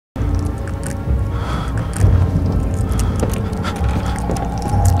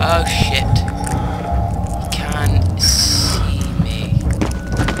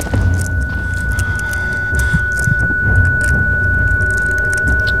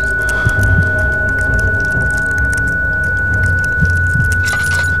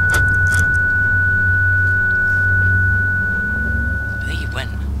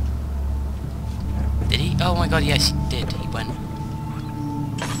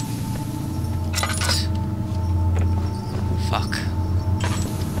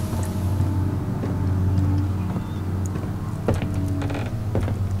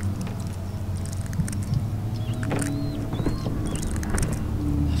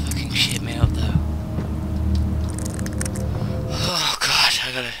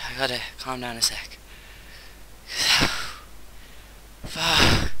gotta calm down a sec.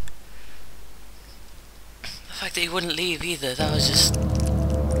 Fuck. The fact that he wouldn't leave either, that was just...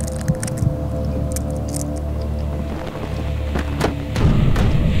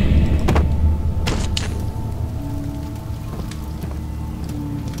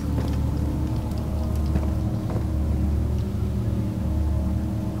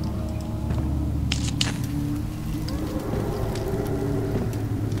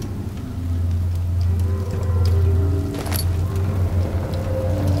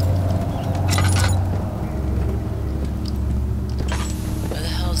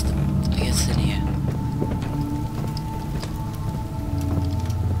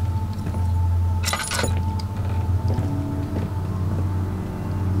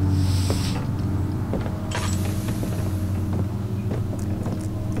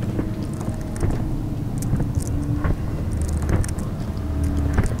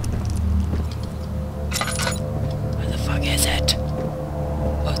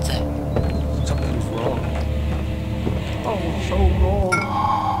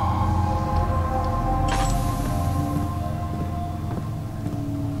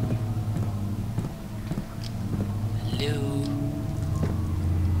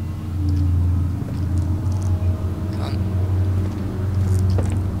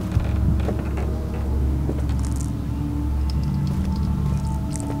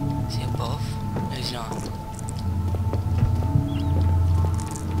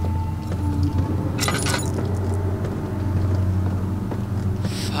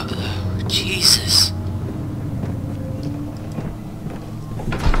 Jesus.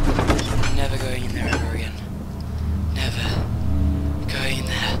 Never going in there ever again. Never going in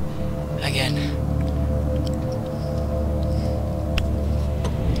there again.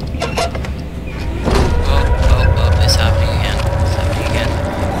 Oh, it's happening again. It's happening again.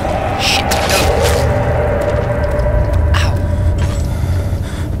 Shit, no! Ow!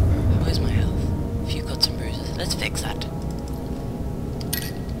 Where's my health? A few cuts and bruises. Let's fix that.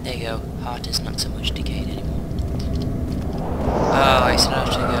 There you go. Heart is not so much decayed anymore. Oh, I still have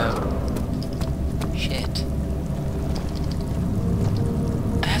to go. Shit.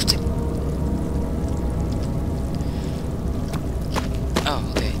 I have to... Oh,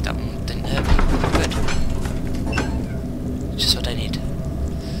 okay. That one didn't hurt me. Good. Just what I need.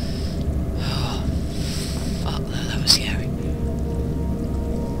 Oh, fuck, that was scary.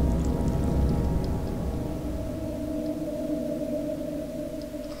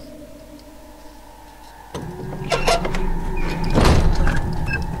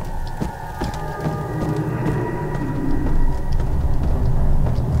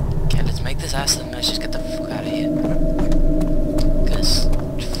 Let's just get the fuck out of here. Cause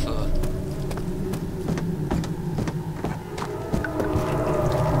so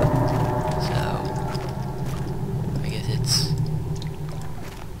I guess it's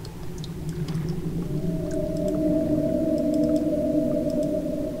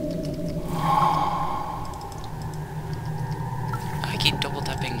I keep double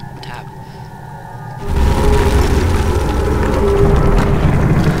tapping tab.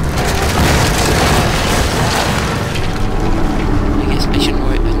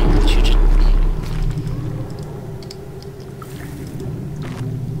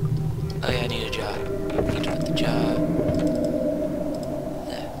 Oh yeah, I need a jar. I need to put the jar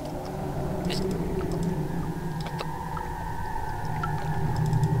there.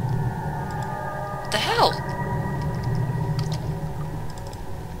 What the hell?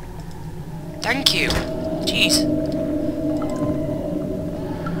 Thank you. Jeez.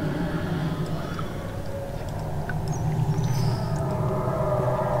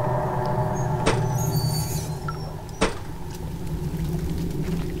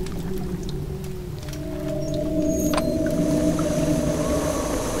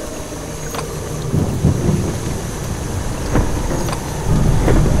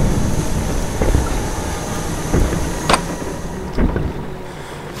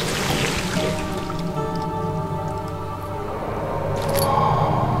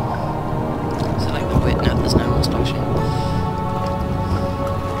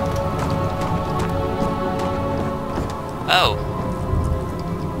 Oh.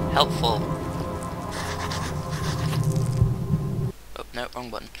 Helpful. Oh, no, wrong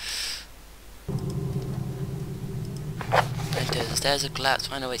button. Mementos. There's a collapse.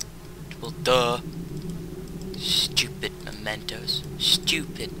 Find a way. Well, duh. Stupid mementos.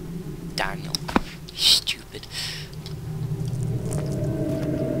 Stupid Daniel. Stupid.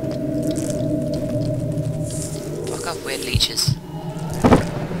 Fuck off, weird leeches.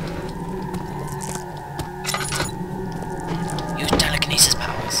 Use telekinesis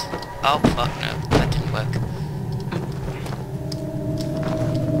powers. Oh fuck no, that didn't work.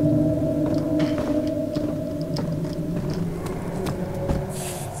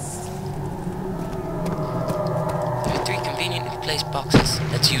 There are 3 conveniently placed boxes.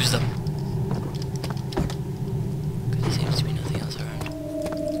 Let's use them. Because there seems to be nothing else around.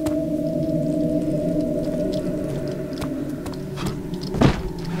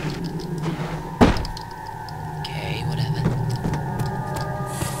 Okay, whatever.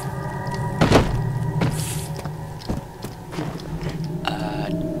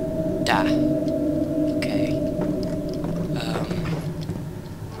 Okay.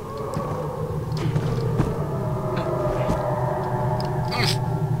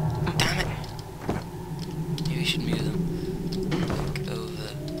 Damn it. Maybe we should move them like over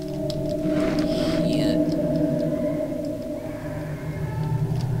here.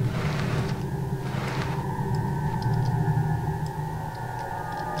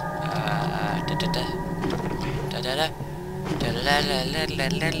 Da da da. Da da da. Da da da da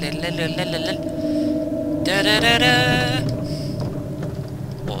da da da da da.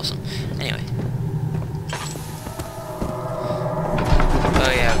 Awesome. Anyway.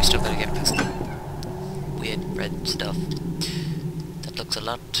 Oh yeah, we still gotta get past the weird red stuff. That looks a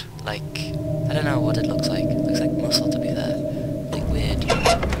lot like... I don't know what it looks like. It looks like muscle to be there. Like weird.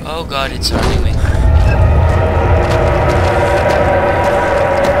 Oh god, it's surrounding me.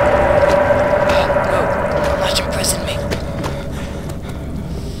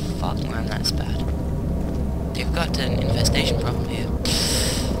 They've got an infestation problem here.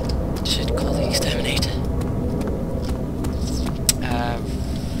 Should call the exterminator.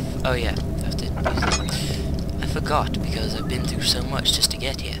 Oh yeah, I have to use them. I forgot because I've been through so much just to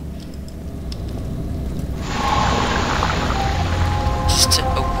get here. Just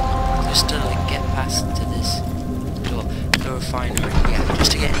to like get past to this door, the refinery. Yeah,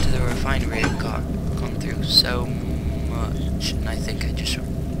 just to get into the refinery I've gone through so much, and I think I just...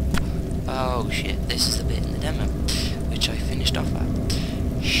 Oh shit, this is the bit in the demo, which I finished off at.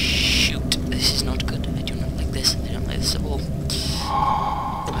 Shoot, this is not good. I do not like this. I don't like this at all.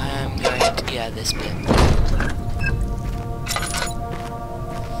 I'm going to... yeah, this bit.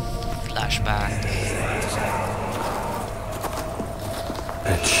 Flashback.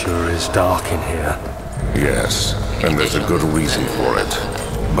 It sure is dark in here. Yes, and there's a good reason for it.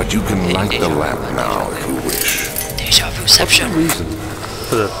 But you can light the lamp now if you wish. Deja vuception. Reason?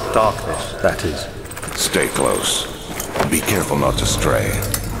 For the darkness, that is. Stay close. Be careful not to stray.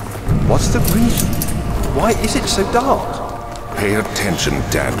 What's the reason? Why is it so dark? Pay attention,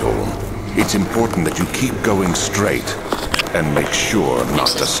 Daniel. It's important that you keep going straight and make sure not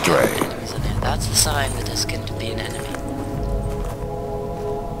to stray. That's the sign that there's going to be an enemy.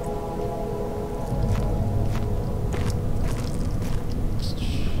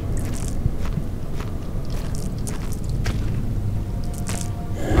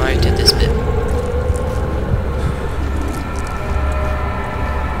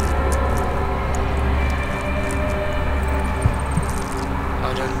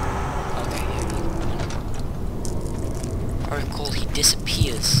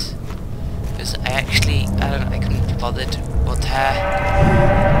 Disappears because I couldn't be bothered with her.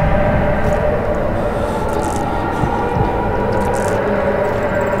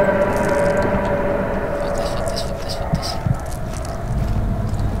 Fuck this.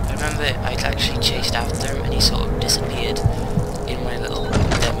 I remember I actually chased after him and he sort of disappeared in my little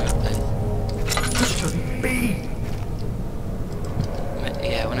demo play.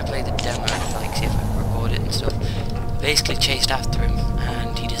 Yeah, when I played the demo, I like see if I can record it and stuff. Basically chased after him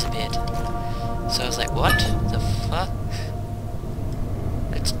and he disappeared. So I was like, what the fuck?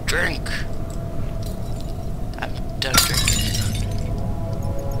 Let's drink. I'm done drinking.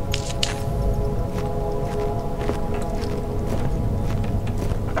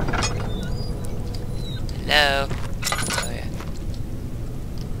 Hello? Oh yeah.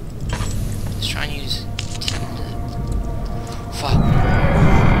 Let's try and use Tinder. Fuck.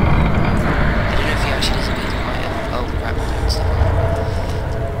 Oh crap,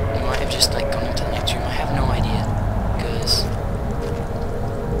 you might have just like gone into the next room, I have no idea, because...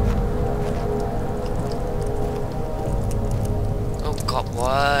 Oh god,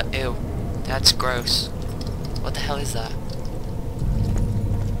 what? Ew, that's gross. What the hell is that?